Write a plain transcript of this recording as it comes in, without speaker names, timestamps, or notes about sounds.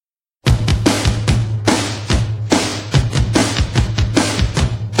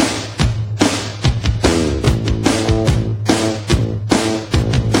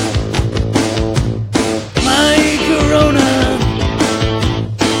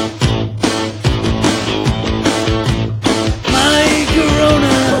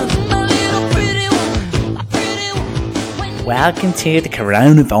welcome to the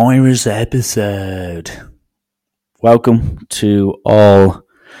coronavirus episode. Welcome to all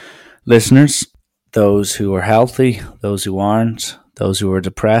listeners, those who are healthy, those who aren't, those who are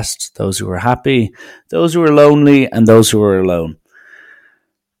depressed, those who are happy, those who are lonely, and those who are alone.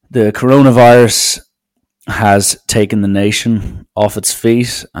 The coronavirus has taken the nation off its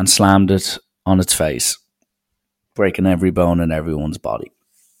feet and slammed it on its face, breaking every bone in everyone's body.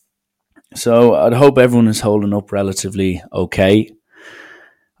 So I hope everyone is holding up relatively okay.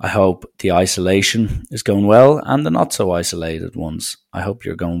 I hope the isolation is going well, and the not so isolated ones, I hope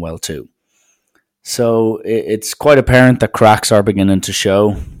you're going well too. So it's quite apparent that cracks are beginning to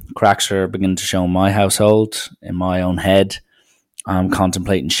show. Cracks are beginning to show in my household, in my own head. I'm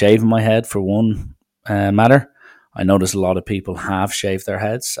contemplating shaving my head for one matter. I notice a lot of people have shaved their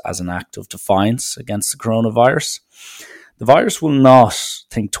heads as an act of defiance against the coronavirus. The virus will not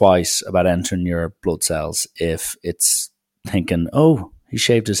think twice about entering your blood cells if it's thinking, oh, he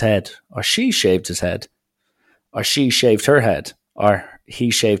shaved his head, or she shaved his head, or she shaved her head, or he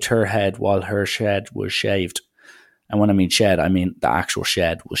shaved her head while her shed was shaved. And when I mean shed, I mean the actual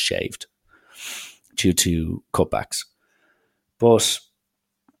shed was shaved due to cutbacks. But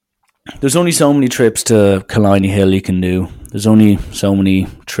there's only so many trips to Killiney Hill you can do. There's only so many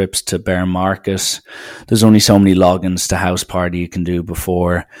trips to Bear Market. There's only so many logins to House Party you can do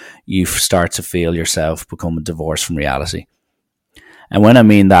before you start to feel yourself becoming divorced from reality. And when I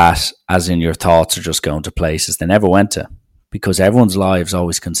mean that, as in your thoughts are just going to places they never went to. Because everyone's lives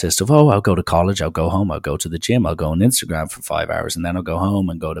always consist of, oh, I'll go to college, I'll go home, I'll go to the gym, I'll go on Instagram for 5 hours, and then I'll go home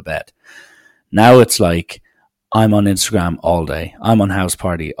and go to bed. Now it's like, I'm on Instagram all day. I'm on House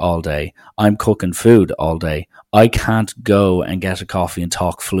Party all day. I'm cooking food all day. I can't go and get a coffee and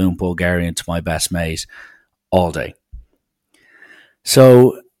talk fluent Bulgarian to my best mate all day.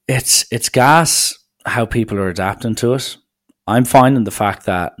 So it's gas how people are adapting to it. I'm finding the fact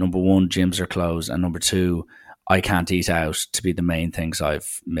that, number one, gyms are closed, and number two, I can't eat out to be the main things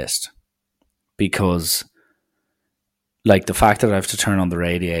I've missed. Because like the fact that I have to turn on the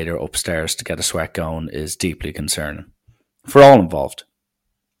radiator upstairs to get a sweat going is deeply concerning for all involved.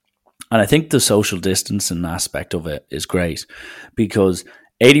 And I think the social distancing aspect of it is great because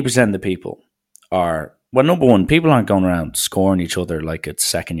 80% of the people are, well, number one, people aren't going around scoring each other like it's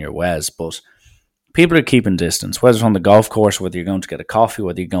second year Wes, but people are keeping distance, whether it's on the golf course, whether you're going to get a coffee,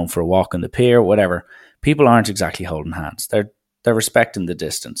 whether you're going for a walk on the pier, whatever. People aren't exactly holding hands. They're respecting the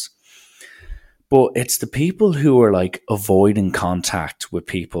distance. But it's the people who are like avoiding contact with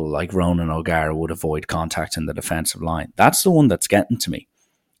people like Ronan O'Gara would avoid contact in the defensive line. That's the one that's getting to me.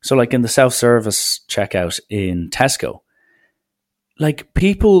 So like in the self-service checkout in Tesco, like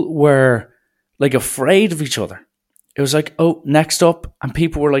people were like afraid of each other. It was like, oh, next up. And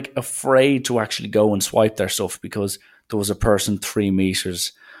people were like afraid to actually go and swipe their stuff because there was a person 3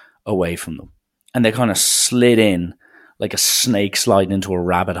 meters away from them. And they kind of slid in like a snake sliding into a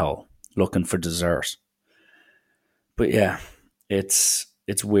rabbit hole, looking for dessert. But yeah, it's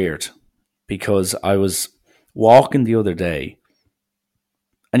weird because I was walking the other day,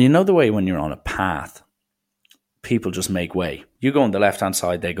 and you know the way when you're on a path, people just make way. You go on the left-hand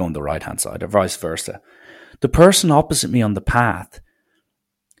side, they go on the right-hand side, or vice versa. The person opposite me on the path,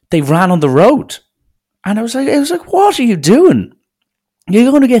 they ran on the road. And I was like, what are you doing?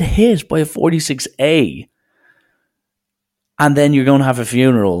 You're going to get hit by a 46A. And then you're going to have a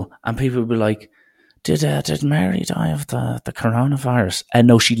funeral, and people will be like, did Mary die of the coronavirus? And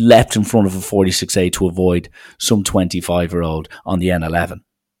no, she leapt in front of a 46A to avoid some 25-year-old on the N11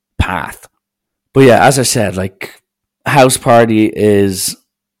 path. But yeah, as I said, like House Party is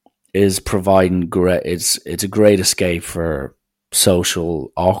providing great. It's a great escape for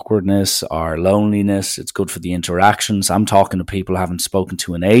social awkwardness or loneliness. It's good for the interactions. I'm talking to people I haven't spoken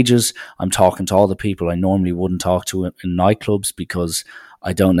to in ages. I'm talking to all the people I normally wouldn't talk to in nightclubs because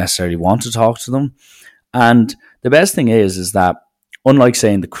I don't necessarily want to talk to them. And the best thing is that unlike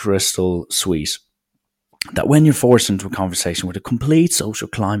saying the Crystal Suite, that when you're forced into a conversation with a complete social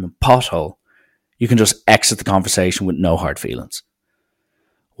climate pothole, you can just exit the conversation with no hard feelings.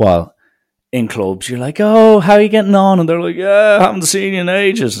 While in clubs, you're like, oh, how are you getting on? And they're like, yeah, I haven't seen you in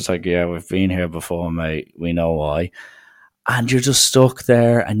ages. It's like, yeah, we've been here before, mate. We know why. And you're just stuck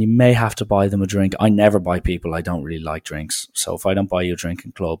there, and you may have to buy them a drink. I never buy people. I don't really like drinks. So if I don't buy you a drink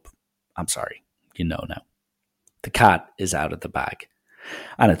in club, I'm sorry. You know now. The cat is out of the bag.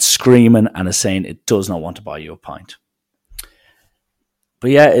 And it's screaming and it's saying it does not want to buy you a pint.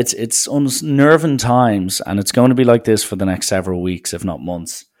 But yeah, it's unnerving times, and it's going to be like this for the next several weeks, if not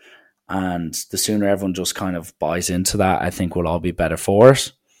months. And the sooner everyone just kind of buys into that, I think we'll all be better for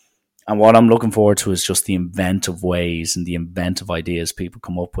it. And what I'm looking forward to is just the inventive ways and the inventive ideas people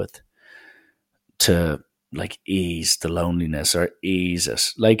come up with to like ease the loneliness or ease it.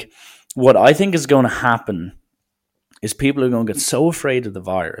 Like what I think is going to happen is people are going to get so afraid of the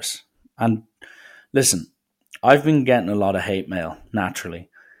virus. And listen, I've been getting a lot of hate mail naturally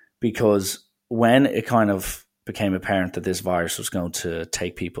because when it kind of became apparent that this virus was going to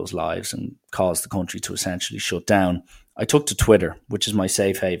take people's lives and cause the country to essentially shut down, I took to Twitter, which is my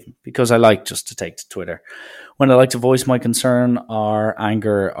safe haven, because I like just to take to Twitter when I like to voice my concern or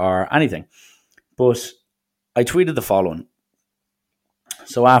anger or anything. But I tweeted the following.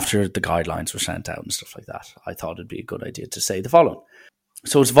 So after the guidelines were sent out and stuff like that, I thought it'd be a good idea to say the following.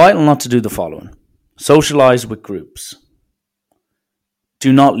 So it's vital not to do the following. Socialize with groups.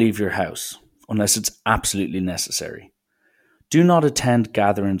 Do not leave your house unless it's absolutely necessary. Do not attend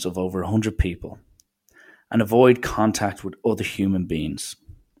gatherings of over 100 people and avoid contact with other human beings.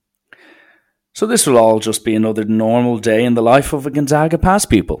 So this will all just be another normal day in the life of a Gonzaga Pass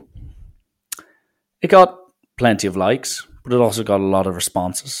pupil. It got plenty of likes, but it also got a lot of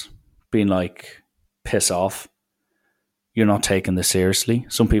responses, being like, piss off. You're not taking this seriously.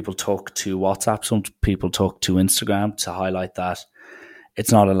 Some people took to WhatsApp, some people took to Instagram to highlight that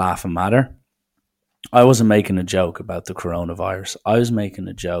it's not a laughing matter. I wasn't making a joke about the coronavirus. I was making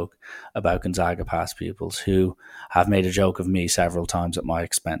a joke about Gonzaga Pass pupils who have made a joke of me several times at my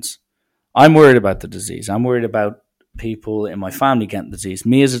expense. I'm worried about the disease. I'm worried about people in my family getting the disease.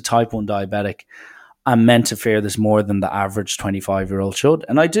 Me as a type 1 diabetic, I'm meant to fear this more than the average 25-year-old should,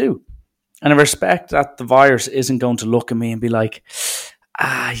 and I do. And I respect that the virus isn't going to look at me and be like,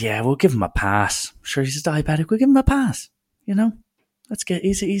 yeah, we'll give him a pass. Sure, he's a diabetic. We'll give him a pass. You know,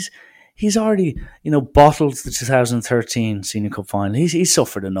 he's already, bottled the 2013 Senior Cup final. He's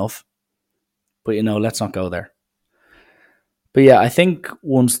suffered enough. But, let's not go there. But yeah, I think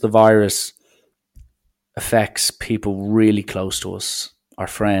once the virus affects people really close to us, our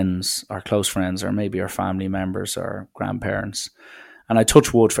friends, our close friends, or maybe our family members or grandparents, and I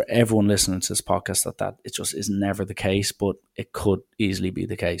touch wood for everyone listening to this podcast that it just is never the case, but it could easily be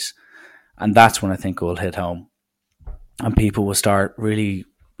the case. And that's when I think it will hit home. And people will start really,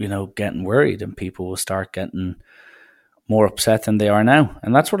 getting worried, and people will start getting more upset than they are now.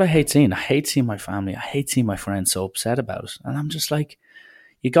 And that's what I hate seeing. I hate seeing my family. I hate seeing my friends so upset about it. And I'm just like,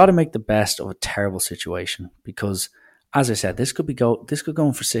 you got to make the best of a terrible situation, because as I said, this could go on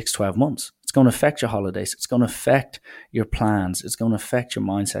for 6-12 months. It's going to affect your holidays. It's going to affect your plans. It's going to affect your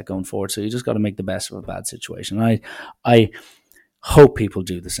mindset going forward. So you just got to make the best of a bad situation. I hope people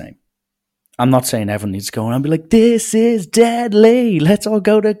do the same. I'm not saying everyone needs to go and be like, this is deadly. Let's all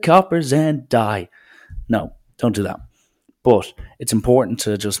go to Coppers and die. No, don't do that. But it's important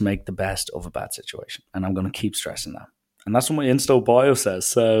to just make the best of a bad situation. And I'm going to keep stressing that. And that's what my Insta bio says.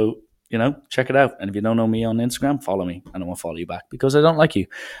 So, check it out. And if you don't know me on Instagram, follow me. And I won't follow you back because I don't like you.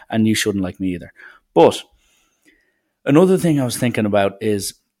 And you shouldn't like me either. But another thing I was thinking about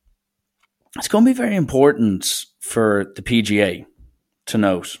is it's going to be very important for the PGA to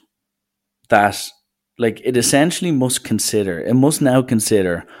note that it essentially must now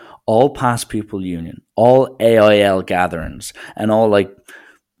consider all Pass Pupil Union, all AIL gatherings, and all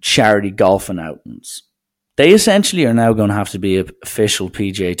charity golfing outings. They essentially are now going to have to be official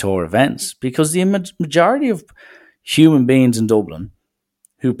PGA Tour events, because the majority of human beings in Dublin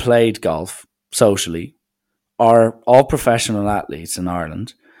who played golf socially are all professional athletes in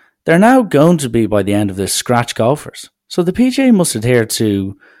Ireland. They're now going to be, by the end of this, scratch golfers. So the PGA must adhere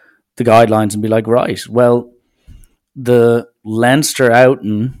to the guidelines and be like, right, well, the Leinster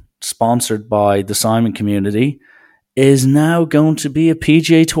outing sponsored by the Simon community is now going to be a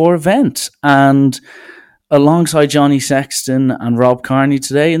PGA Tour event. And alongside Johnny Sexton and Rob Kearney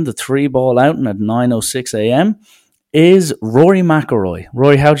today in the 3-ball outing at 9:06 a.m. is Rory McIlroy.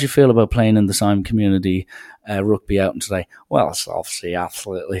 Rory, how do you feel about playing in the Simon community rugby outing today? Well, it's obviously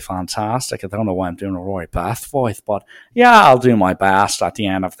absolutely fantastic. I don't know why I'm doing a Rory Bath voice, but yeah, I'll do my best at the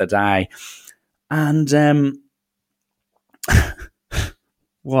end of the day. And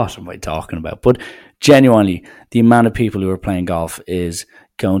what am I talking about? But genuinely, the amount of people who are playing golf is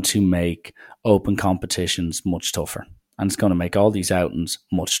going to make open competitions much tougher. And it's going to make all these outings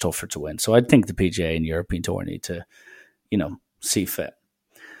much tougher to win. So I think the PGA and European Tour need to, see fit.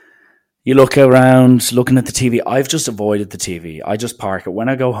 You look around, looking at the TV. I've just avoided the TV. I just park it. When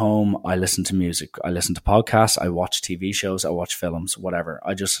I go home, I listen to music. I listen to podcasts. I watch TV shows. I watch films, whatever.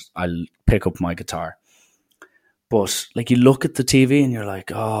 I pick up my guitar. But you look at the TV and you're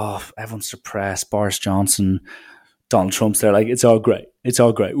like, oh, everyone's depressed. Boris Johnson, Donald Trump's there. It's all great. It's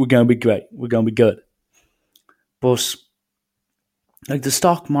all great. We're going to be great. We're going to be good. But Like, the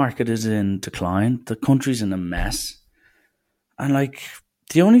stock market is in decline. The country's in a mess. And, like,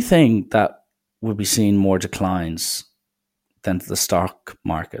 the only thing that will be seeing more declines than the stock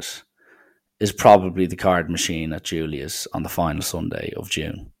market is probably the card machine at Julia's on the final Sunday of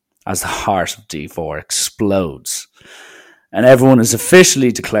June, as the heart of D4 explodes and everyone is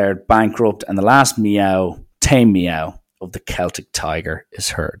officially declared bankrupt and the last tame meow of the Celtic tiger is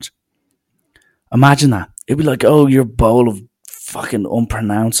heard. Imagine that. It'd be like, oh, your bowl of fucking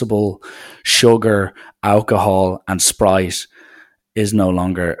unpronounceable sugar, alcohol, and Sprite is no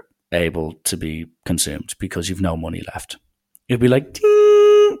longer able to be consumed because you've no money left. It'd be like,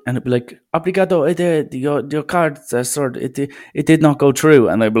 ding, and it'd be like, obrigado, your card, it did not go through.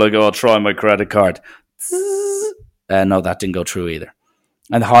 And they'd be like, oh, I'll try my credit card. No, that didn't go through either.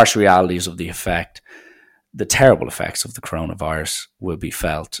 And the harsh realities of the terrible effects of the coronavirus will be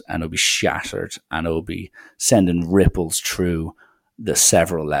felt, and it'll be shattered, and it'll be sending ripples through the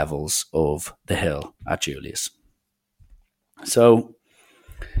several levels of the hill at Julius. So,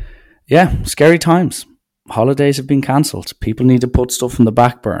 yeah, scary times. Holidays have been cancelled. People need to put stuff in the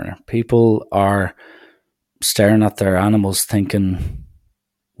back burner. People are staring at their animals thinking,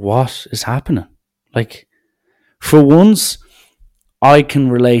 what is happening? Like, for once, I can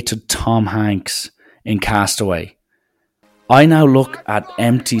relate to Tom Hanks in Castaway. I now look at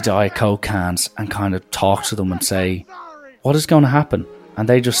empty Diet Coke cans and kind of talk to them and say, what is going to happen? And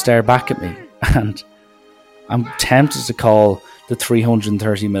they just stare back at me. And I'm tempted to call the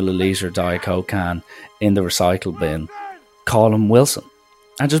 330 milliliter Diet Coke can in the recycle bin, call him Wilson.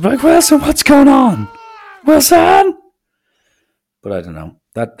 And just be like, Wilson, what's going on? Wilson! But I don't know.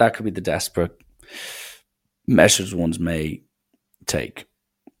 That could be the desperate measures ones may take.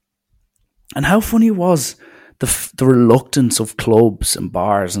 And how funny was the reluctance of clubs and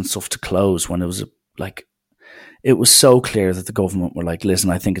bars and stuff to close when it was like, it was so clear that the government were like, listen,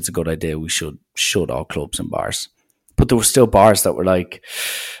 I think it's a good idea, we should shut all clubs and bars. But there were still bars that were like,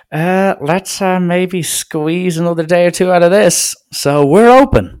 let's maybe squeeze another day or two out of this, so we're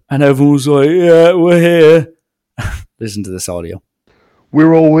open. And everyone was like, yeah, we're here. Listen to this audio.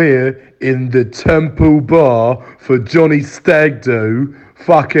 We're all here in the Temple Bar for Johnny Stagdo.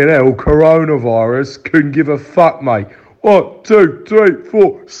 Fucking hell, coronavirus. Couldn't give a fuck, mate. 1, 2, 3,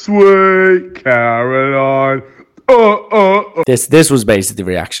 4. Sweet Caroline. This was basically the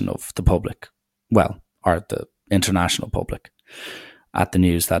reaction of the public. Well, or the international public at the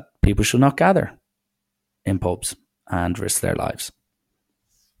news that people should not gather in pubs and risk their lives.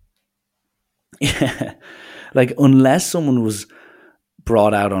 Yeah. Like, unless someone was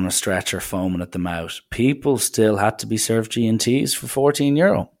brought out on a stretcher foaming at the mouth, people still had to be served G&Ts for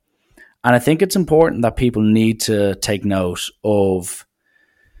 €14. And I think it's important that people need to take note of,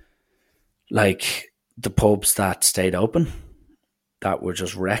 like, the pubs that stayed open, that were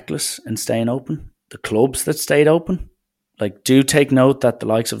just reckless in staying open, the clubs that stayed open. Like, do take note that the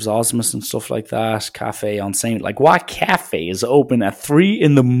likes of Zosmas and stuff like that, Cafe on Saint, like, what cafe is open at 3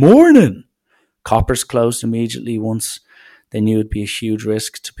 a.m? Coppers closed immediately once they knew it'd be a huge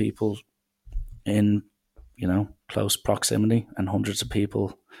risk to people in, close proximity, and hundreds of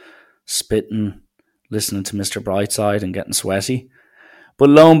people spitting, listening to Mr. Brightside and getting sweaty. But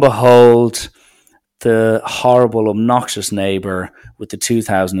lo and behold, the horrible, obnoxious neighbour with the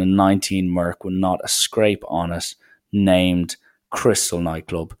 2019 Merc with not a scrape on it, named Crystal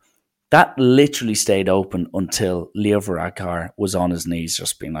Nightclub, that literally stayed open until Leo Varadkar was on his knees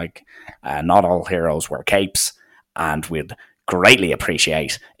just being like, not all heroes wear capes, and we'd greatly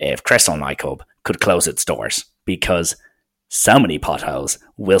appreciate if Crystal Nightclub could close its doors, because so many potholes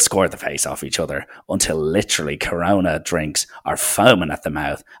will score the face off each other until literally Corona drinks are foaming at the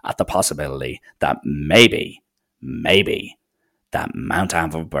mouth at the possibility that maybe that Mount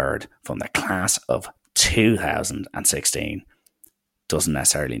Anvil bird from the class of 2016 doesn't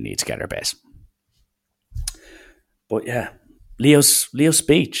necessarily need to get her bit. But yeah, Leo's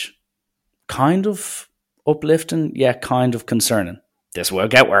speech, kind of uplifting, yet kind of concerning. This will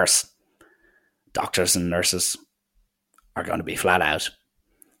get worse. Doctors and nurses are going to be flat out,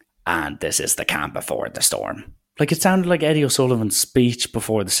 and this is the calm before the storm. Like, it sounded like Eddie O'Sullivan's speech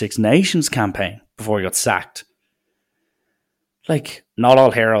before the Six Nations campaign, before he got sacked. Like, not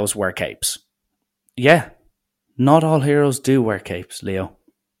all heroes wear capes. Yeah, not all heroes do wear capes, Leo.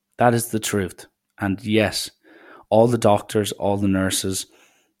 That is the truth. And yes, all the doctors, all the nurses,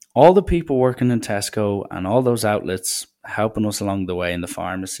 all the people working in Tesco and all those outlets helping us along the way in the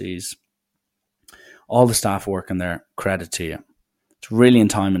pharmacies, all the staff working there, credit to you. It's really in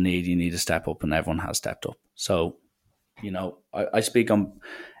time of need, you need to step up, and everyone has stepped up. So, I speak on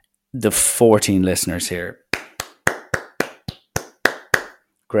the 14 listeners here.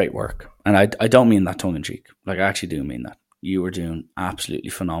 great work. And I don't mean that tongue in cheek. Like, I actually do mean that. You were doing absolutely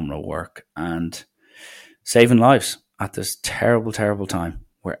phenomenal work and saving lives at this terrible, terrible time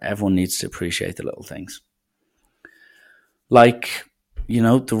where everyone needs to appreciate the little things. Like,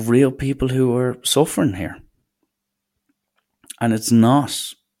 the real people who are suffering here. And it's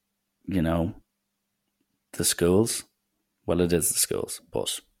not, the schools. Well, it is the schools,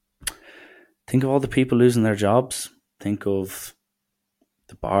 but think of all the people losing their jobs. Think of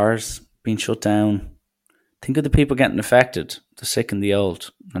the bars being shut down. Think of the people getting affected, the sick and the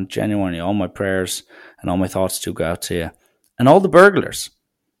old. And genuinely, all my prayers and all my thoughts do go out to you. And all the burglars.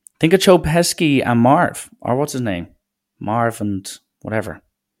 Think of Joe Pesci and Marv, or what's his name? Marv and whatever,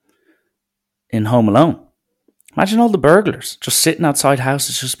 in Home Alone. Imagine all the burglars just sitting outside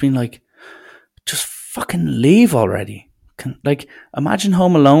houses, just being like, just fucking leave already. Imagine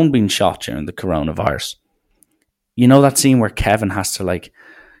Home Alone being shot during the coronavirus. You know that scene where Kevin has to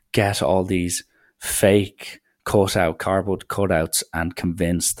get all these fake cardboard cutouts and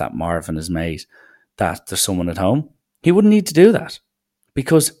convince that Marvin is mate that there's someone at home? He wouldn't need to do that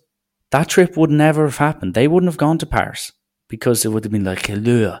because that trip would never have happened. They wouldn't have gone to Paris because it would have been like,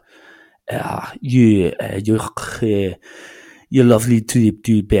 hello, your lovely trip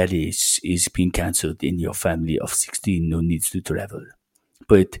to Paris is being cancelled in your family of 16 no needs to travel.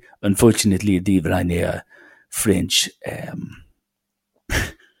 But unfortunately, the Ryanair French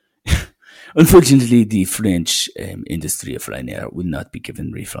industry of Ryanair will not be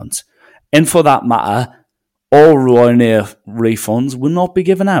given refunds. And for that matter, all Ryanair refunds will not be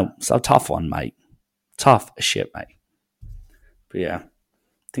given out. So tough one, mate. Tough as shit, mate. But yeah,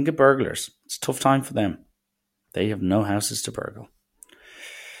 think of burglars. It's a tough time for them. They have no houses to burgle.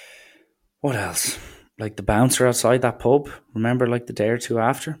 What else? Like the bouncer outside that pub. Remember the day or two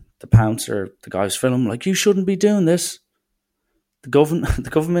after? The bouncer, the guy was filming, you shouldn't be doing this. The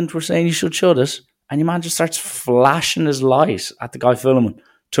government were saying you should shut it. And your man just starts flashing his light at the guy filming.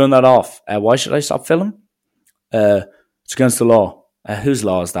 Turn that off. Why should I stop filming? It's against the law. Whose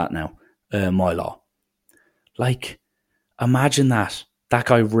law is that now? My law. Imagine that. That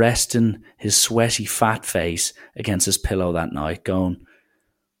guy resting his sweaty fat face against his pillow that night going,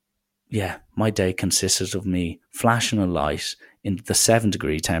 yeah, my day consisted of me flashing a light in the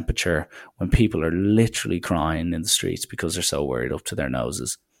 7-degree temperature when people are literally crying in the streets because they're so worried up to their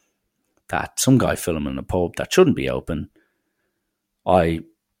noses that some guy filming a pub that shouldn't be open, I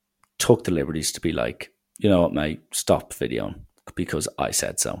took the liberties to be like, you know what, mate, stop videoing because I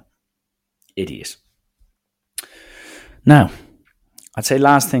said so. Idiot. Now, I'd say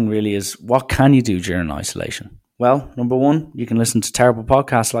last thing really is, what can you do during isolation? Well, number one, you can listen to terrible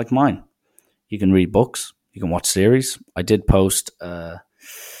podcasts like mine. You can read books. You can watch series. I did post a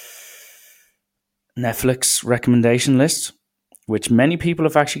Netflix recommendation list, which many people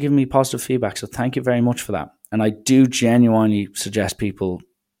have actually given me positive feedback. So thank you very much for that. And I do genuinely suggest people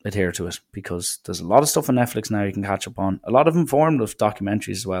adhere to it because there's a lot of stuff on Netflix now you can catch up on. A lot of informative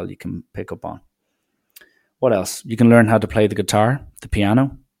documentaries as well you can pick up on. What else? You can learn how to play the guitar, the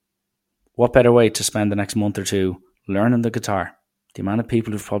piano. What better way to spend the next month or two learning the guitar? The amount of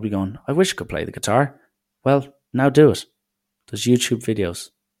people who've probably gone, I wish I could play the guitar. Well, now do it. There's YouTube videos.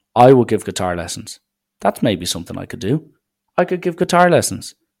 I will give guitar lessons. That's maybe something I could do. I could give guitar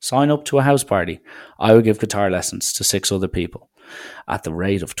lessons. Sign up to a house party. I would give guitar lessons to 6 other people at the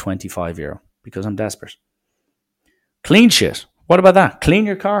rate of €25 because I'm desperate. Clean shit. What about that? Clean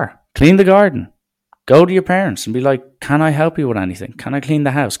your car. Clean the garden. Go to your parents and be like, can I help you with anything? Can I clean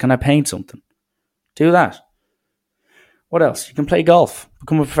the house? Can I paint something? Do that. What else? You can play golf.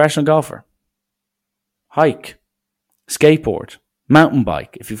 Become a professional golfer. Hike. Skateboard. Mountain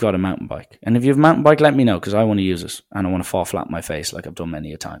bike, if you've got a mountain bike. And if you have a mountain bike, let me know because I want to use it and I want to fall flat on my face like I've done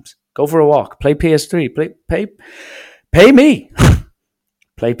many a times. Go for a walk. Play PS3. Pay me.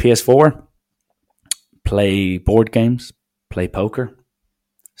 Play PS4. Play board games. Play poker.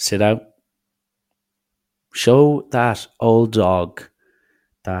 Sit out. Show that old dog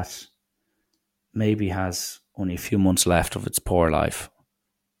that maybe has only a few months left of its poor life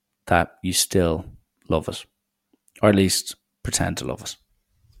that you still love it. Or at least pretend to love it.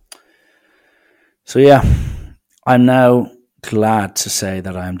 So yeah, I'm now glad to say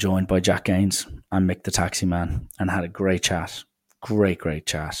that I am joined by Jack Gaines and Mick the Taxi Man and had a great chat. Great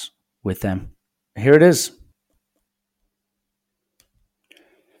chat with them. Here it is.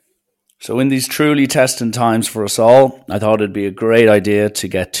 So in these truly testing times for us all, I thought it'd be a great idea to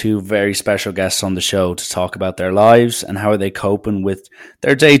get 2 very special guests on the show to talk about their lives and how are they coping with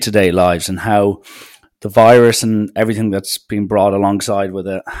their day-to-day lives and how the virus and everything that's been brought alongside with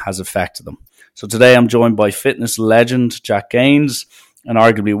it has affected them. So today I'm joined by fitness legend Jack Gaines and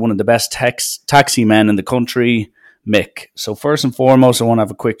arguably one of the best taxi men in the country, Mick. So first and foremost, I want to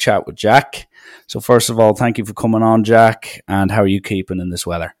have a quick chat with Jack. So first of all, thank you for coming on, Jack. And how are you keeping in this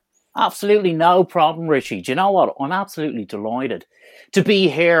weather? Absolutely no problem, Richie. Do you know what? I'm absolutely delighted to be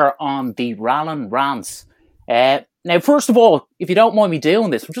here on the Rallin Rants. Now, first of all, if you don't mind me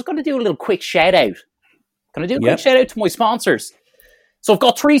doing this, I'm just going to do a little quick shout out. Can I do a quick shout out to my sponsors? So I've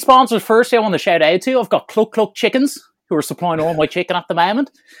got 3 sponsors firstly I want to shout out to. I've got Cluck Cluck Chickens, who are supplying all my chicken at the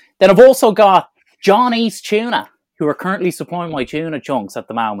moment. Then I've also got John East Tuna, who are currently supplying my tuna chunks at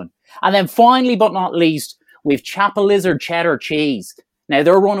the moment. And then finally, but not least, we've Chapel Lizard Cheddar Cheese. Now,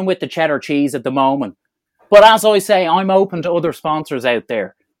 they're running with the cheddar cheese at the moment. But as I say, I'm open to other sponsors out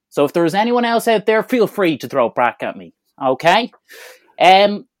there. So if there's anyone else out there, feel free to throw back at me. Okay?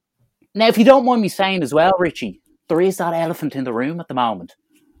 Now, if you don't mind me saying as well, Richie, there is that elephant in the room at the moment.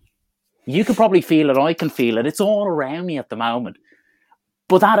 You can probably feel it. I can feel it. It's all around me at the moment.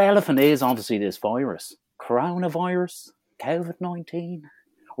 But that elephant is obviously this virus. Coronavirus, COVID-19.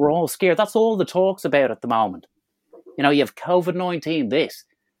 We're all scared. That's all the talk's about at the moment. You know, you have COVID-19 this.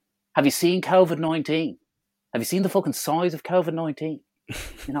 Have you seen COVID-19? Have you seen the fucking size of COVID-19?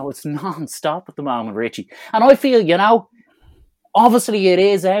 You know, it's non-stop at the moment, Richie. And I feel, you know, obviously it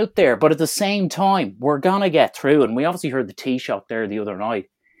is out there, but at the same time, we're going to get through. And we obviously heard the Taoiseach there the other night.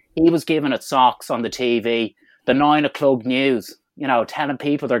 He was giving it socks on the TV, the 9 o'clock news, you know, telling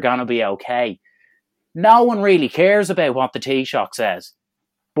people they're going to be okay. No one really cares about what the Taoiseach says.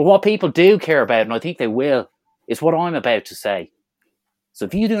 But what people do care about, and I think they will, is what I'm about to say. So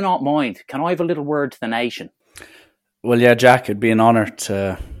if you do not mind, can I have a little word to the nation? Well, yeah, Jack, it'd be an honour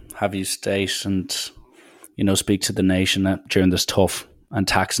to have you state and, you know, speak to the nation during this tough and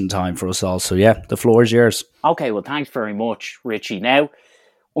taxing time for us all. So yeah, the floor is yours. Okay, well, thanks very much, Richie. Now,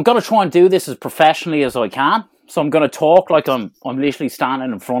 I'm going to try and do this as professionally as I can. So I'm going to talk like I'm literally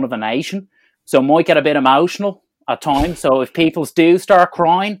standing in front of a nation. So I might get a bit emotional at times. So if people do start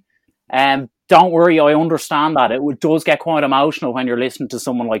crying, don't worry, I understand that. It does get quite emotional when you're listening to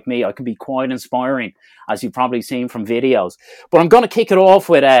someone like me. I can be quite inspiring, as you've probably seen from videos. But I'm going to kick it off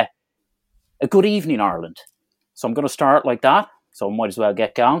with a good evening, Ireland. So I'm going to start like that. So I might as well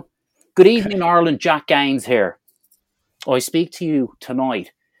get going. Good evening, Ireland. Jack Gaines here. I speak to you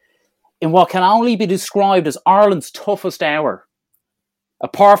tonight in what can only be described as Ireland's toughest hour.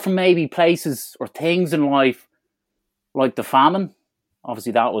 Apart from maybe places or things in life like the famine.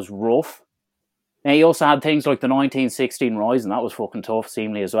 Obviously, that was rough. Now, you also had things like the 1916 Rising. That was fucking tough,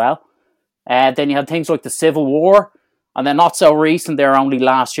 seemingly, as well. Then you had things like the Civil War. And then not so recent there, only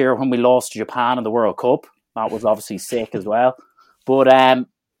last year when we lost to Japan in the World Cup. That was obviously sick as well. But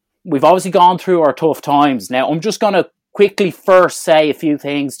we've obviously gone through our tough times. Now, I'm just going to quickly first say a few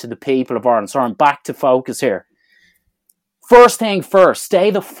things to the people of Ireland. So I'm back to focus here. First thing first, stay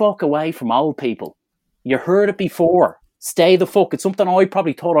the fuck away from old people. You heard it before. Stay the fuck. It's something I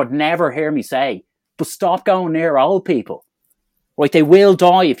probably thought I'd never hear me say. But stop going near old people. Right, they will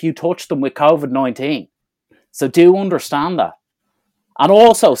die if you touch them with COVID-19. So do understand that. And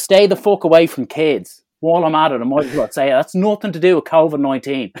also, stay the fuck away from kids. While I'm at it, I might as well say that's nothing to do with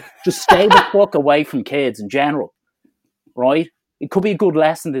COVID-19. Just stay the fuck away from kids in general. Right? It could be a good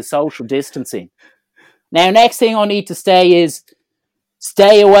lesson to social distancing. Now, next thing I need to say is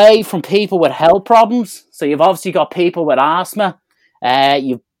stay away from people with health problems. So you've obviously got people with asthma,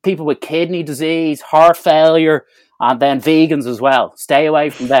 you've people with kidney disease, heart failure, and then vegans as well. Stay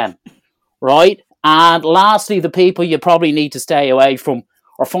away from them, right? And lastly, the people you probably need to stay away from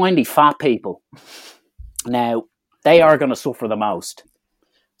are finally fat people. Now, they are going to suffer the most.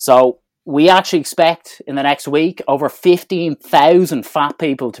 So we actually expect in the next week over 15,000 fat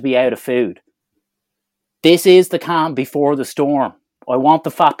people to be out of food. This is the calm before the storm. I want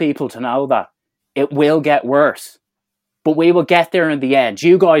the fat people to know that. It will get worse. But we will get there in the end.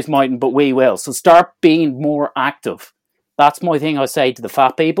 You guys mightn't, but we will. So start being more active. That's my thing I say to the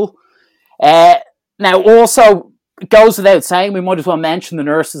fat people. Now, also, it goes without saying, we might as well mention the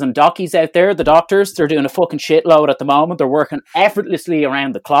nurses and dockies out there, the doctors. They're doing a fucking shitload at the moment. They're working effortlessly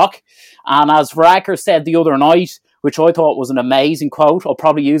around the clock. And as Varadkar said the other night, which I thought was an amazing quote, I'll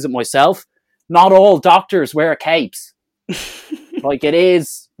probably use it myself, not all doctors wear capes. Like, it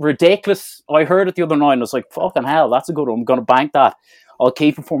is ridiculous. I heard it the other night and I was like, fucking hell, that's a good one. I'm going to bank that. I'll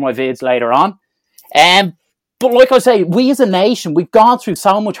keep it for my vids later on. But like I say, we as a nation, we've gone through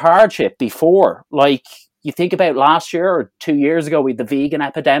so much hardship before. Like, you think about last year or 2 years ago, we had the vegan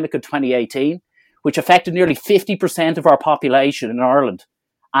epidemic of 2018, which affected nearly 50% of our population in Ireland.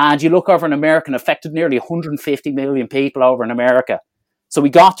 And you look over in America, and affected nearly 150 million people over in America. So we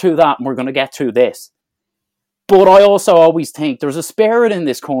got through that and we're going to get through this. But I also always think there's a spirit in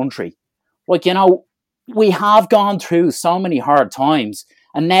this country. Like, you know, we have gone through so many hard times,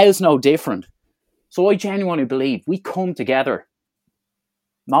 and now's no different. So I genuinely believe we come together,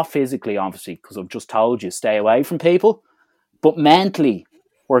 not physically, obviously, because I've just told you, stay away from people, but mentally,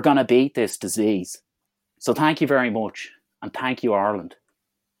 we're going to beat this disease. So thank you very much, and thank you, Ireland.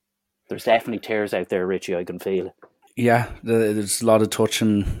 There's definitely tears out there, Richie. I can feel it. Yeah, there's a lot of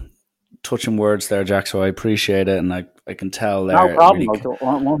touching words there, Jack. So I appreciate it, and I can tell there. No problem. Really,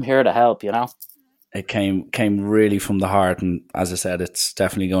 I'm here to help. You know, it came really from the heart, and as I said, it's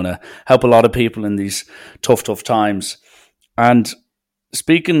definitely going to help a lot of people in these tough times. And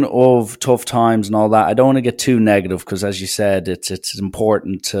speaking of tough times and all that, I don't want to get too negative because, as you said, it's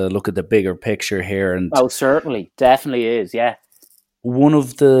important to look at the bigger picture here. And certainly, definitely is. Yeah. One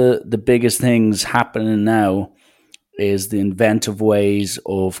of the biggest things happening now is the inventive ways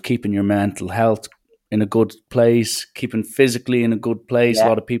of keeping your mental health in a good place, keeping physically in a good place. Yeah. A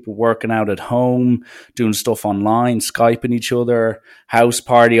lot of people working out at home, doing stuff online, Skyping each other, house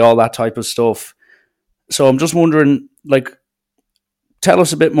party, all that type of stuff. So I'm just wondering, like, tell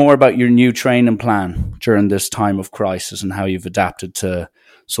us a bit more about your new training plan during this time of crisis and how you've adapted to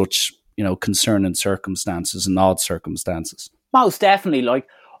such, you know, concerning circumstances and odd circumstances. Most definitely. Like,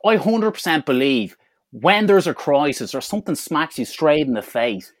 I 100% believe when there's a crisis or something smacks you straight in the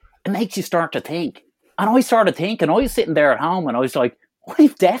face, it makes you start to think. And I started thinking, I was sitting there at home and I was like,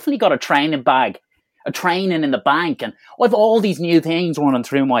 I've definitely got a training bag, a training in the bank, and I've all these new things running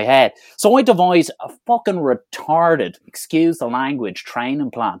through my head. So I devised a fucking retarded, excuse the language,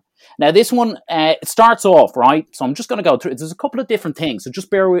 training plan. Now this one, it starts off, right? So I'm just going to go through it. There's a couple of different things, so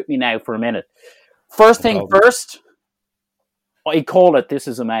just bear with me now for a minute. First thing first, I call it, this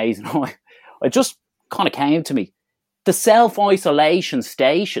is amazing. It just kind of came to me. The self-isolation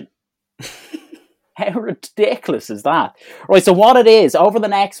station. How ridiculous is that? Right, so what it is, over the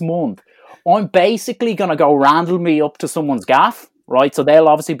next month, I'm basically going to go randomly up to someone's gaff, right? So they'll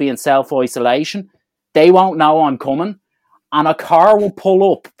obviously be in self-isolation. They won't know I'm coming. And a car will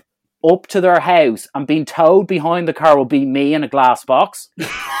pull up to their house, and being towed behind the car will be me in a glass box.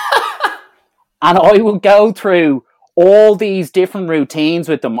 And I will go through all these different routines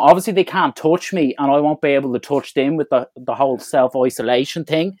with them. Obviously, they can't touch me, and I won't be able to touch them with the whole self-isolation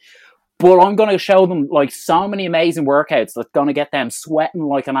thing. But I'm going to show them like so many amazing workouts that's going to get them sweating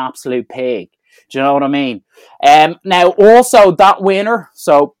like an absolute pig. Do you know what I mean? Now, also that winner,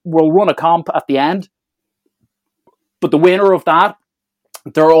 so we'll run a comp at the end. But the winner of that,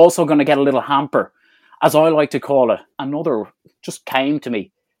 they're also going to get a little hamper, as I like to call it. Another just came to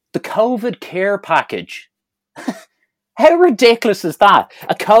me. The COVID care package. How ridiculous is that?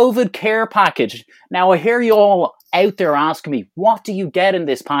 A COVID care package. Now, I hear you all out there asking me, what do you get in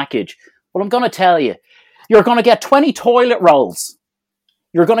this package? Well, I'm going to tell you. You're going to get 20 toilet rolls.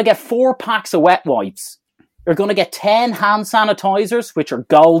 You're going to get 4 packs of wet wipes. You're going to get 10 hand sanitizers, which are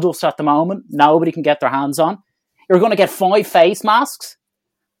gold dust at the moment. Nobody can get their hands on. You're going to get 5 face masks.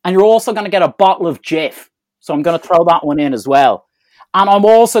 And you're also going to get a bottle of Jif. So I'm going to throw that one in as well. And I'm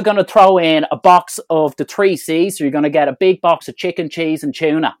also going to throw in a box of the 3 C's. So you're going to get a big box of chicken, cheese, and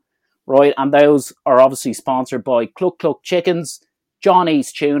tuna. Right? And those are obviously sponsored by Cluck Cluck Chickens,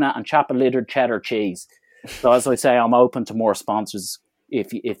 Johnny's Tuna, and Chapel Littered Cheddar Cheese. So as I say, I'm open to more sponsors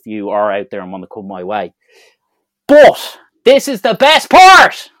if you are out there and want to come my way. But this is the best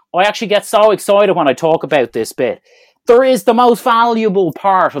part! I actually get so excited when I talk about this bit. There is the most valuable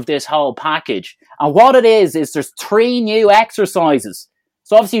part of this whole package. And what it is there's 3 new exercises.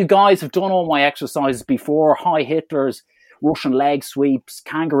 So obviously you guys have done all my exercises before. High Hitlers, Russian leg sweeps,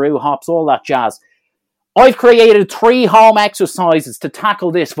 kangaroo hops, all that jazz. I've created 3 home exercises to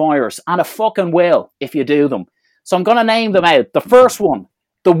tackle this virus. And it fucking will if you do them. So I'm going to name them out. The first one,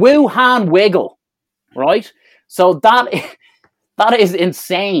 the Wuhan Wiggle. Right? So that is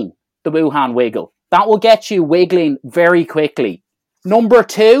insane, the Wuhan Wiggle. That will get you wiggling very quickly. Number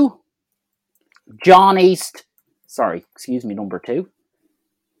 2, Johnny's. Number 2. I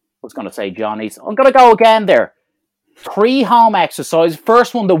was going to say Johnny's. I'm going to go again there. 3 home exercises.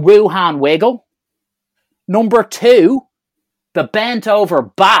 First one, the Wuhan Wiggle. Number 2, the bent over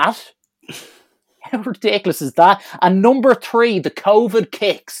bat. How ridiculous is that? And number 3, the COVID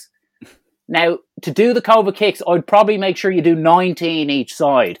kicks. Now, to do the COVID kicks, I'd probably make sure you do 19 each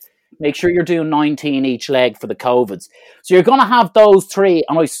side. Make sure you're doing 19 each leg for the COVIDs. So you're going to have those 3,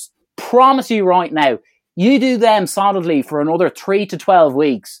 and I promise you right now, you do them solidly for another 3 to 12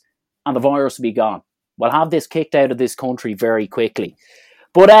 weeks, and the virus will be gone. We'll have this kicked out of this country very quickly.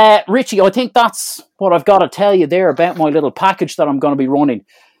 But Richie, I think that's what I've got to tell you there about my little package that I'm going to be running.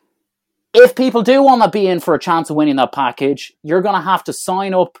 if people do want to be in for a chance of winning that package, you're going to have to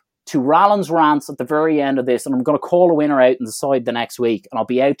sign up to Rallan's Rants at the very end of this, and I'm going to call a winner out and decide the next week, and I'll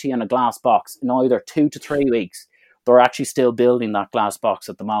be out to you in a glass box in either 2 to 3 weeks. They're actually still building that glass box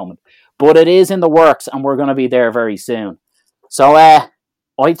at the moment, but it is in the works, and we're going to be there very soon. So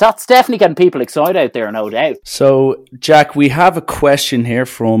that's definitely getting people excited out there, no doubt. So, Jack, we have a question here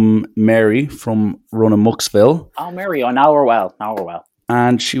from Mary from Runnamucksville. Oh, Mary, I know her well.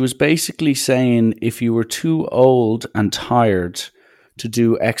 And she was basically saying, if you were too old and tired to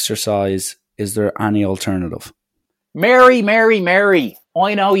do exercise, is there any alternative? Mary,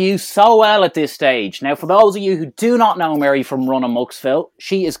 I know you so well at this stage. Now, for those of you who do not know Mary from Runnamucksville,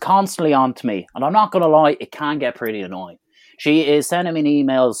 she is constantly on to me. And I'm not going to lie, it can get pretty annoying. She is sending me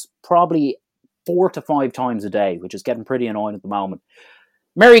emails probably 4 to 5 times a day, which is getting pretty annoying at the moment.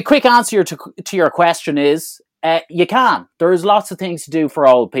 Mary, quick answer to your question is, you can. There's lots of things to do for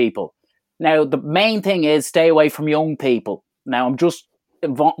old people. Now, the main thing is stay away from young people. Now, I'm just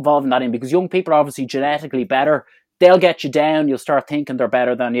involving that in because young people are obviously genetically better. They'll get you down. You'll start thinking they're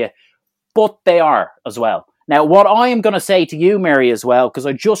better than you. But they are as well. Now, what I am going to say to you, Mary, as well, because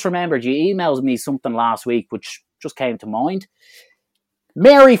I just remembered you emailed me something last week, which just came to mind.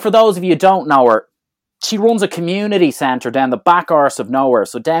 Mary, for those of you who don't know her, she runs a community centre down the back arse of nowhere,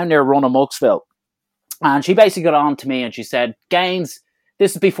 so down near Runnamucksville. And she basically got on to me and she said, Gaines,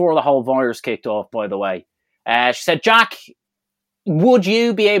 this is before the whole virus kicked off, by the way. She said, Jack, would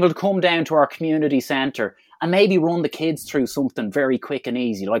you be able to come down to our community centre and maybe run the kids through something very quick and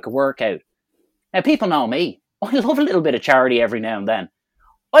easy, like a workout? Now, people know me. I love a little bit of charity every now and then.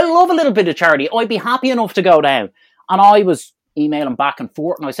 I love a little bit of charity. I'd be happy enough to go down. And I was emailing back and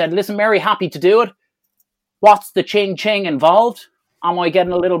forth and I said, listen, Mary, happy to do it. What's the ching-ching involved? Am I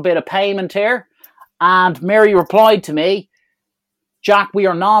getting a little bit of payment here? And Mary replied to me, Jack, we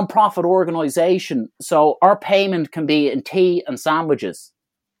are a non-profit organisation, so our payment can be in tea and sandwiches.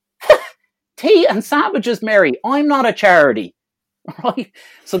 Tea and sandwiches, Mary. I'm not a charity. Right?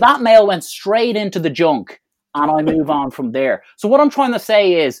 So that mail went straight into the junk and I move on from there. So what I'm trying to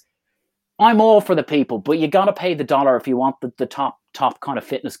say is I'm all for the people, but you got to pay the dollar if you want the top kind of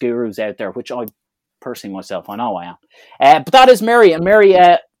fitness gurus out there, which I personally myself, I know I am. But that is Mary. And Mary,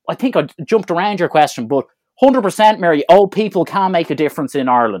 I think I jumped around your question, but 100% Mary, old people can make a difference in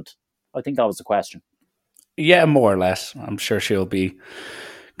Ireland. I think that was the question. Yeah, more or less. I'm sure she'll be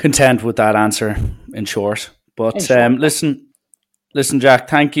content with that answer in short. But listen, Jack,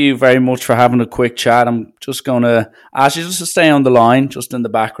 thank you very much for having a quick chat. I'm just going to ask you just to stay on the line, just in the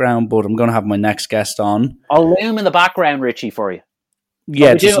background, but I'm going to have my next guest on. I'll loom in the background, Richie, for you.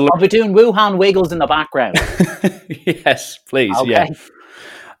 Yeah, I'll be doing Wuhan wiggles in the background. Yes, please. Okay. Yeah.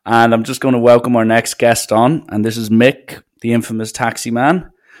 And I'm just going to welcome our next guest on, and this is Mick, the infamous taxi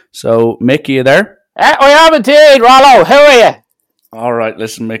man. So, Mick, are you there? I am indeed, Rollo. How are you? All right,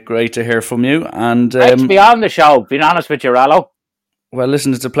 listen, Mick, great to hear from you. And Great to be on the show, being honest with you, Rollo. Well,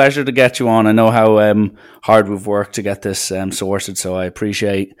 listen, it's a pleasure to get you on. I know how hard we've worked to get this sorted, so I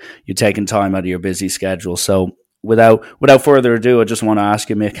appreciate you taking time out of your busy schedule. So, without further ado, I just want to ask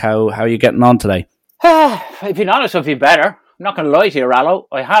you, Mick, how are you getting on today? Being honest, I've been better. I'm not going to lie to you, Rollo.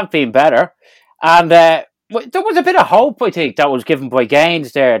 I have been better. And there was a bit of hope, I think, that was given by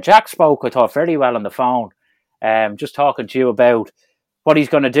Gaines there. Jack spoke, I thought, very well on the phone. Just talking to you about what he's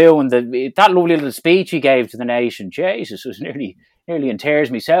going to do and that lovely little speech he gave to the nation. Jesus, was nearly in tears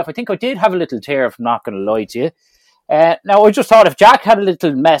myself. I think I did have a little tear, if I'm not going to lie to you. Now, I just thought if Jack had a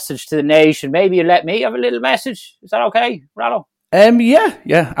little message to the nation, maybe you'd let me have a little message. Is that okay, Rollo?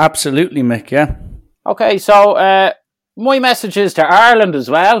 Yeah, absolutely, Mick, yeah. Okay, so my message is to Ireland as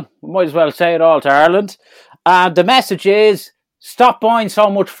well. We might as well say it all to Ireland. And the message is, stop buying so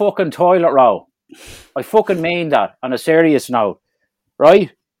much fucking toilet roll. I fucking mean that on a serious note,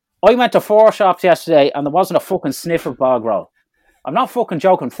 right? I went to 4 shops yesterday and there wasn't a fucking sniffer bog roll. I'm not fucking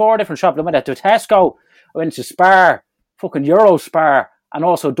joking. 4 different shops. I went to Tesco, I went to Spar, fucking Euro Spar, and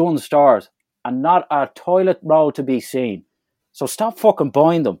also Dunnes Stores, and not a toilet roll to be seen. So stop fucking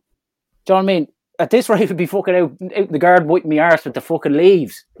buying them. Do you know what I mean? At this rate, we'd be fucking out in the garden wiping my arse with the fucking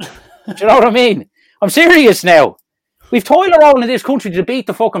leaves. Do you know what I mean? I'm serious now. We've toilet roll in this country to beat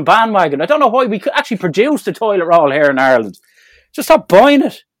the fucking bandwagon. I don't know why we could actually produce the toilet roll here in Ireland. Just stop buying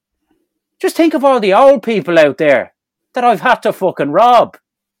it. Just think of all the old people out there that I've had to fucking rob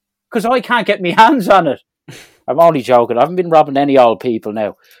because I can't get my hands on it. I'm only joking. I haven't been robbing any old people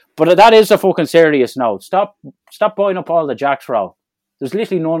now. But that is a fucking serious note. Stop buying up all the Jack's roll. There's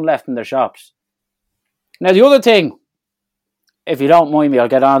literally none left in the shops. Now, the other thing, if you don't mind me, I'll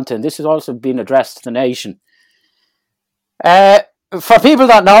get on to, and this has also been addressed to the nation. For people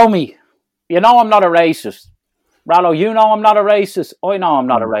that know me, You know I'm not a racist. Rallo, you know I'm not a racist. I know I'm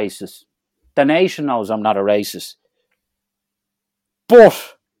not a racist. The nation knows I'm not a racist.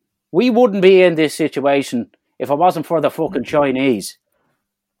 But we wouldn't be in this situation if it wasn't for the fucking Chinese.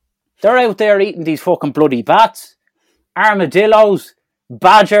 They're out there eating these fucking bloody bats, armadillos,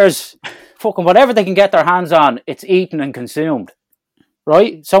 badgers, fucking whatever they can get their hands on, it's eaten and consumed.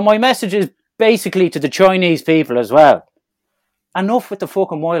 Right? So my message is basically to the Chinese people as well. Enough with the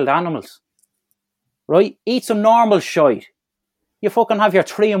fucking wild animals. Right? Eat some normal shite. You fucking have your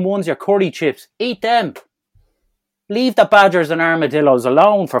 3-in-1s, your curry chips. Eat them. Leave the badgers and armadillos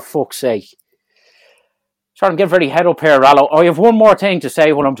alone, for fuck's sake. Sorry, I'm getting very head up here, Rallo. I have one more thing to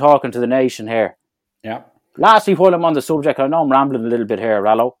say when I'm talking to the nation here. Yeah. Lastly, while I'm on the subject, I know I'm rambling a little bit here,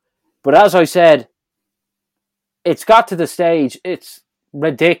 Rallo. But as I said, it's got to the stage, it's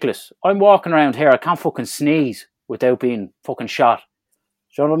ridiculous. I'm walking around here, I can't fucking sneeze without being fucking shot.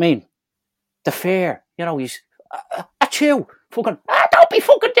 Do you know what I mean? The fear, you know, he's achoo, fucking, don't be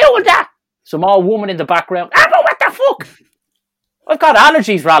fucking doing that. Some old woman in the background, but what the fuck? I've got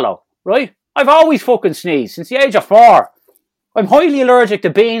allergies, Rallo, right? I've always fucking sneezed since the age of 4. I'm highly allergic to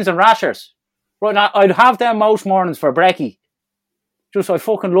beans and rashers. Right now, I'd have them most mornings for brekkie. Just I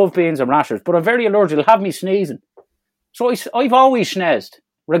fucking love beans and rashers, but I'm very allergic. It'll have me sneezing. So I've always sneezed,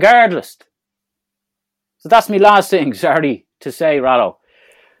 regardless. So that's my last thing, sorry to say, Rallo.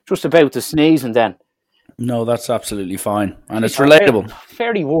 Just about the sneezing then. No, that's absolutely fine. And it's relatable.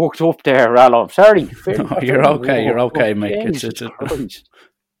 Fairly worked up there, Rallo. I'm sorry. No, you're okay, Mick.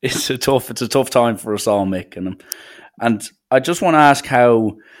 It's a tough time for us all, Mick. And I just want to ask,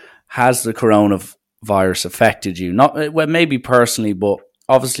 how has the coronavirus affected you? Not well, maybe personally, but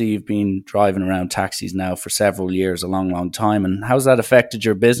obviously you've been driving around taxis now for several years, a long time. And how's that affected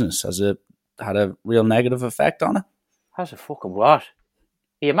your business? Has it had a real negative effect on it? How's it fucking what?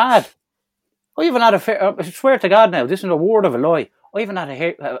 Are you mad? I even had I swear to God now, this is a word of a lie. I even had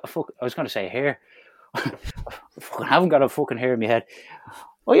I was going to say hair. I fucking haven't got a fucking hair in my head.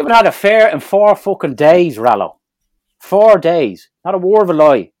 I even had a fare in 4 fucking days, Rallo. 4 days. Not a word of a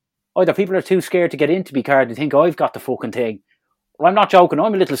lie. Either people are too scared to get into my car and think I've got the fucking thing. Well, I'm not joking.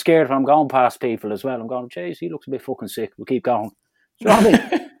 I'm a little scared when I'm going past people as well. I'm going, jeez, he looks a bit fucking sick. We'll keep going. You know what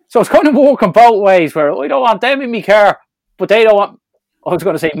I mean? So it's kind of working both ways where I don't want them in my car, but they don't want, I was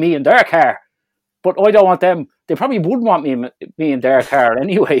going to say me in their car, but I don't want them. They probably wouldn't want me in their car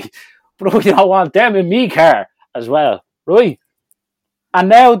anyway, but I don't want them in me car as well, right? And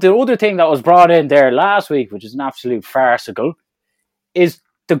now the other thing that was brought in there last week, which is an absolute farcical, is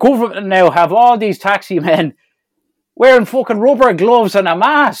the government now have all these taxi men wearing fucking rubber gloves and a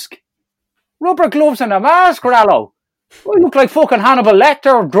mask. Rubber gloves and a mask, Rallo. I look like fucking Hannibal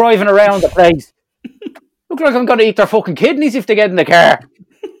Lecter driving around the place. Look like I'm going to eat their fucking kidneys if they get in the car.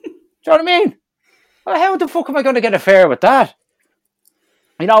 Do you know what I mean? Well, how the fuck am I going to get a fare with that?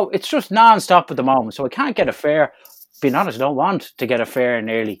 You know, it's just non-stop at the moment, so I can't get a fare. Being honest, I don't want to get a fare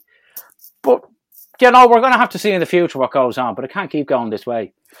nearly. But, you know, we're going to have to see in the future what goes on, but it can't keep going this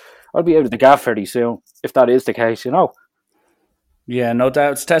way. I'll be out of the gaff fairly soon, if that is the case, you know. Yeah, no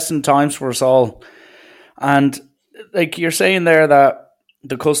doubt. It's testing times for us all. And, like, you're saying there that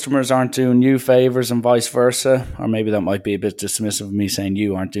the customers aren't doing you favours and vice versa, or maybe that might be a bit dismissive of me saying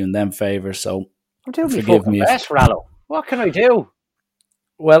you aren't doing them favours, so I'm doing forgive me. Best, Rallo. What can I do?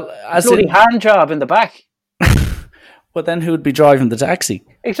 Well, as a hand job in the back. Well, then who'd be driving the taxi?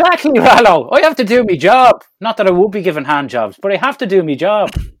 Exactly, Rallo. I have to do my job. Not that I would be given hand jobs, but I have to do my job.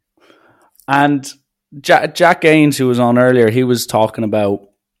 And Jack Gaines, who was on earlier, he was talking about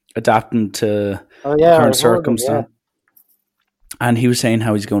adapting to current circumstance. And he was saying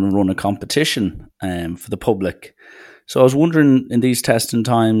how he's going to run a competition for the public. So I was wondering, in these testing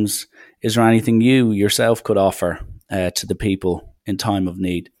times, is there anything you yourself could offer to the people in time of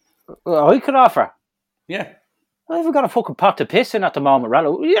need? I could offer? Yeah. I haven't got a fucking pot to piss in at the moment,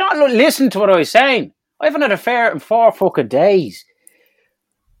 Rallo. You don't listen to what I was saying. I haven't had a fare in 4 fucking days.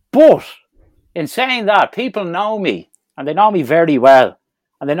 But, in saying that, people know me. And they know me very well.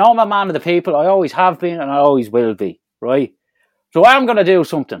 And they know I'm a man of the people. I always have been and I always will be. Right? So I'm going to do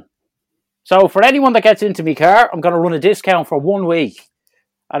something. So for anyone that gets into my car, I'm going to run a discount for 1 week.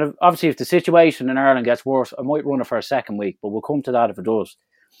 And obviously if the situation in Ireland gets worse, I might run it for a 2nd week. But we'll come to that if it does.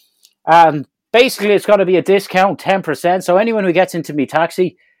 And basically it's going to be a discount, 10%. So anyone who gets into me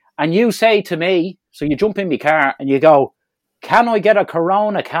taxi and you say to me, so you jump in my car and you go, can I get a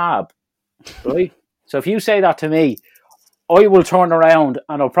Corona cab? Right? So if you say that to me, I will turn around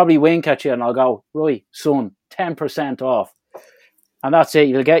and I'll probably wink at you and I'll go, right, son, 10% off. And that's it.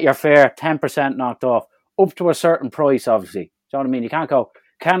 You'll get your fare 10% knocked off, up to a certain price, obviously. Do you know what I mean? You can't go,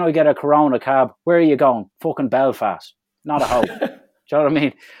 can I get a Corona cab? Where are you going? Fucking Belfast. Not a hope. Do you know what I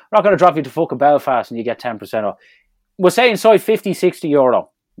mean? We're not going to drop you to fucking Belfast and you get 10% off. We're saying inside 50, 60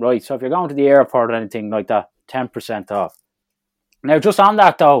 euro. Right, so if you're going to the airport or anything like that, 10% off. Now, just on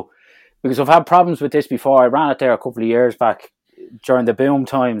that though, because I've had problems with this before. I ran it there a couple of years back during the boom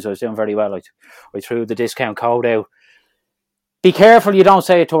times. I was doing very well. I threw the discount code out. Be careful you don't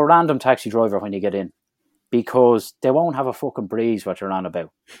say it to a random taxi driver when you get in, because they won't have a fucking breeze what you're on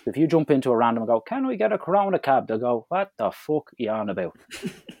about. If you jump into a random and go, can we get a Corona cab? They'll go, what the fuck are you on about?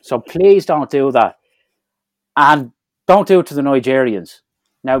 So please don't do that. And don't do it to the Nigerians.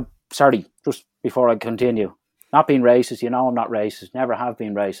 Now, sorry, just before I continue, not being racist, you know I'm not racist, never have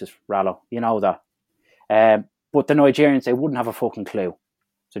been racist, Rallo, you know that. But the Nigerians, they wouldn't have a fucking clue.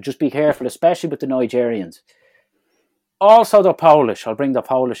 So just be careful, especially with the Nigerians. Also the Polish, I'll bring the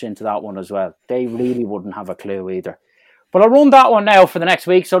Polish into that one as well. They really wouldn't have a clue either. But I'll run that one now for the next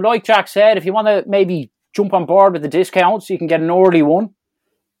week. So like Jack said, if you want to maybe jump on board with the discounts, you can get an early one.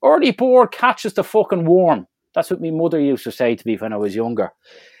 Early board catches the fucking worm. That's what my mother used to say to me when I was younger.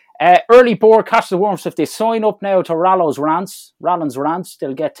 Early board catches the worm. So if they sign up now to Rallo's Rants,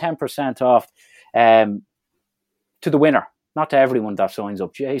 they'll get 10% off to the winner. Not to everyone that signs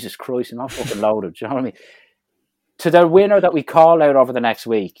up. Jesus Christ, I'm not fucking loaded. Do you know what I mean? To the winner that we call out over the next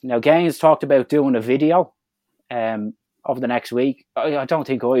week. Now, Gaines talked about doing a video over the next week. I don't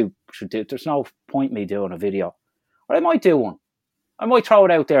think I should do it. There's no point me doing a video. Or I might do one. I might throw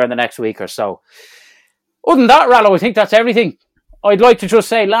it out there in the next week or so. Other than that, Rallo, I think that's everything. I'd like to just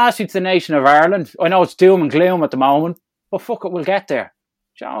say lastly to the nation of Ireland, I know it's doom and gloom at the moment, but fuck it, we'll get there.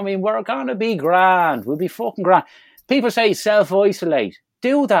 Do you know what I mean? We're going to be grand. We'll be fucking grand. People say self-isolate.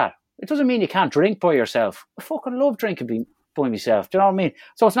 Do that. It doesn't mean you can't drink by yourself. I fucking love drinking by myself. Do you know what I mean?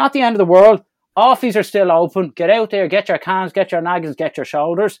 So it's not the end of the world. Offies are still open. Get out there, get your cans, get your naggins, get your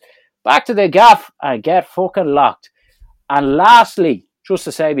shoulders. Back to the gaff and get fucking locked. And lastly, just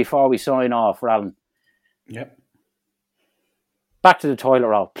to say before we sign off, Alan. Yep. Back to the toilet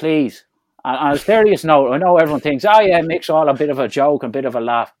roll, please. And on a serious note, I know everyone thinks, oh yeah, Mick's all a bit of a joke and a bit of a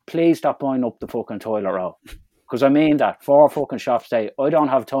laugh. Please stop buying up the fucking toilet roll. Because I mean that. 4 fucking shops a day. I don't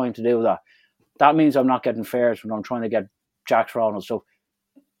have time to do that. That means I'm not getting fares when I'm trying to get Jack's roll and stuff.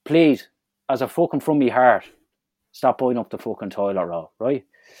 Please, as a fucking from me heart, stop buying up the fucking toilet roll, right?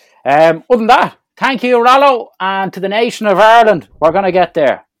 Other than that, thank you, Rallo, and to the nation of Ireland. We're going to get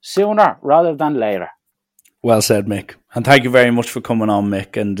there sooner rather than later. Well said, Mick. And thank you very much for coming on,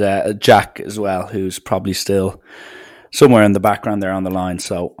 Mick, and Jack as well, who's probably still somewhere in the background there on the line.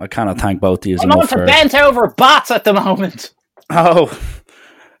 So I cannot thank both of you. I'm on to bent over bats at the moment. Oh,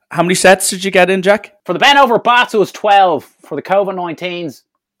 how many sets did you get in, Jack? For the bent over bats, it was 12. For the COVID-19s,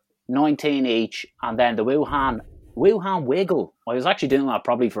 19 each. And then the Wuhan Wiggle. I was actually doing that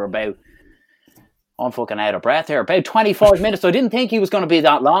probably for about, I'm fucking out of breath here, about 25 minutes. I didn't think he was going to be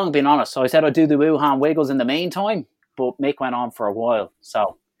that long, being honest. So I said I'd do the Wuhan Wiggles in the meantime. But Mick went on for a while.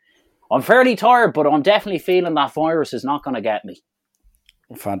 So I'm fairly tired, but I'm definitely feeling that virus is not going to get me.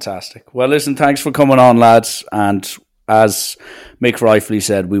 Fantastic. Well, listen, thanks for coming on, lads. And as Mick rightfully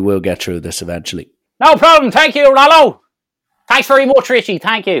said, we will get through this eventually. No problem. Thank you, Rallo. Thanks very much, Richie.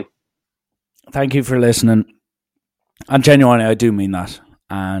 Thank you. Thank you for listening. And genuinely, I do mean that.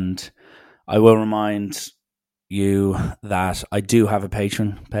 And I will remind you that I do have a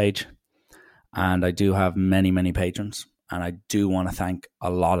Patreon page. And I do have many, many patrons. And I do want to thank a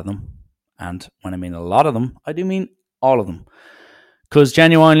lot of them. And when I mean a lot of them, I do mean all of them. Because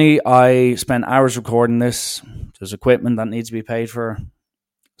genuinely, I spent hours recording this. There's equipment that needs to be paid for.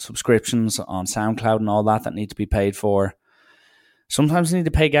 Subscriptions on SoundCloud and all that need to be paid for. Sometimes I need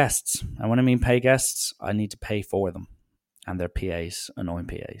to pay guests. And when I mean pay guests, I need to pay for them. And their PAs, annoying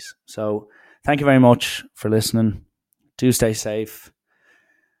PAs. So thank you very much for listening. Do stay safe.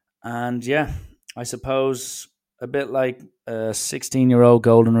 And yeah, I suppose a bit like a 16-year-old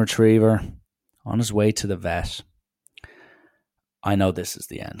golden retriever on his way to the vet. I know this is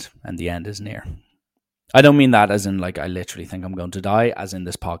the end, and the end is near. I don't mean that as in like I literally think I'm going to die, as in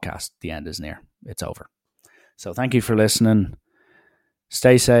this podcast, the end is near. It's over. So thank you for listening.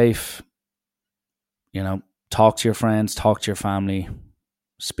 Stay safe. You know, talk to your friends, talk to your family,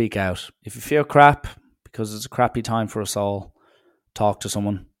 speak out. If you feel crap, because it's a crappy time for us all, talk to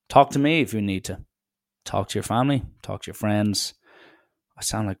someone. Talk to me if you need to. Talk to your family. Talk to your friends. I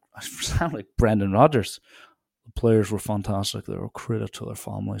sound like Brendan Rodgers. The players were fantastic. They were credit to their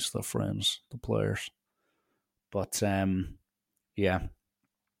families, their friends, the players. But yeah,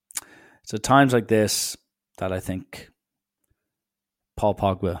 it's at times like this that I think Paul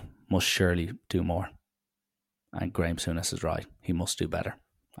Pogba must surely do more. And Graham Souness is right. He must do better.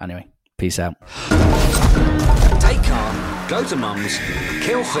 Anyway, peace out. Take Carl, go to Mum's,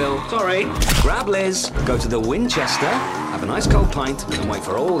 kill Phil, grab Liz, go to the Winchester, have a nice cold pint, and wait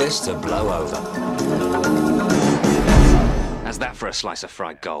for all this to blow over. How's that for a slice of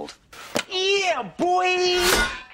fried gold? Yeah, boy!